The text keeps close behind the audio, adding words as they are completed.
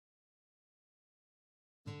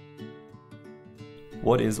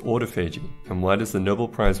What is autophagy, and why does the Nobel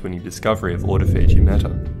Prize winning discovery of autophagy matter?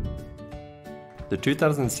 The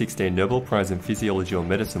 2016 Nobel Prize in Physiology or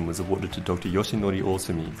Medicine was awarded to Dr. Yoshinori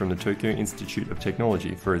Ohsumi from the Tokyo Institute of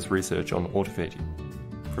Technology for his research on autophagy.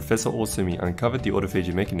 Professor Ohsumi uncovered the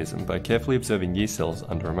autophagy mechanism by carefully observing yeast cells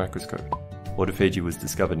under a microscope. Autophagy was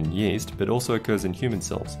discovered in yeast, but also occurs in human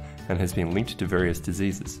cells and has been linked to various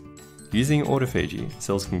diseases. Using autophagy,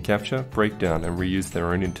 cells can capture, break down, and reuse their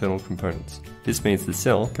own internal components. This means the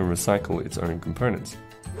cell can recycle its own components.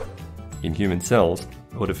 In human cells,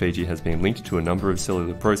 autophagy has been linked to a number of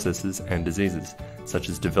cellular processes and diseases, such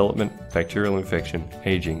as development, bacterial infection,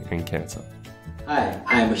 aging, and cancer. Hi,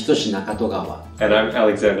 I'm Hitoshi Nakatogawa. And I'm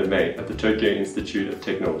Alexander May at the Tokyo Institute of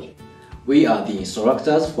Technology. We are the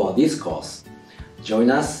instructors for this course.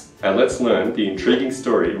 Join us and let's learn the intriguing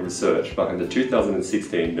story and research behind the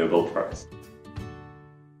 2016 Nobel Prize.